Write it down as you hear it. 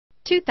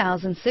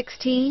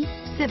2016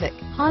 Civic,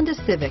 Honda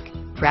Civic.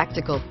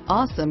 Practical,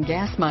 awesome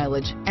gas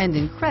mileage, and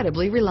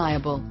incredibly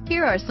reliable.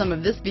 Here are some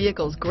of this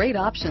vehicle's great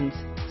options: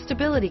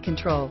 stability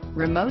control,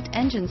 remote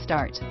engine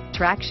start,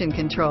 traction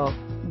control,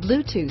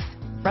 Bluetooth,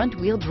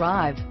 front wheel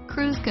drive,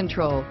 cruise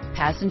control,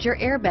 passenger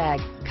airbag,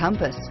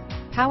 compass,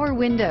 power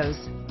windows,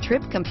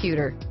 trip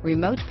computer,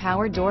 remote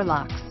power door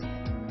locks,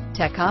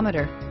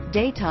 tachometer,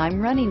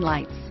 daytime running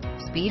lights,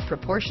 speed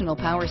proportional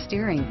power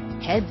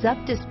steering,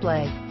 heads-up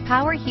display,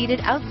 power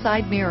heated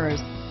outside mirrors,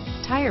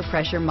 tire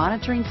pressure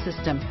monitoring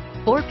system,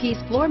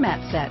 4-piece floor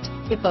mat set.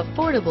 If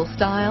affordable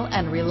style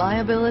and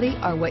reliability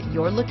are what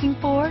you're looking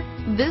for,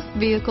 this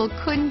vehicle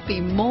couldn't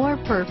be more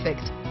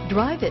perfect.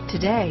 Drive it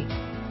today.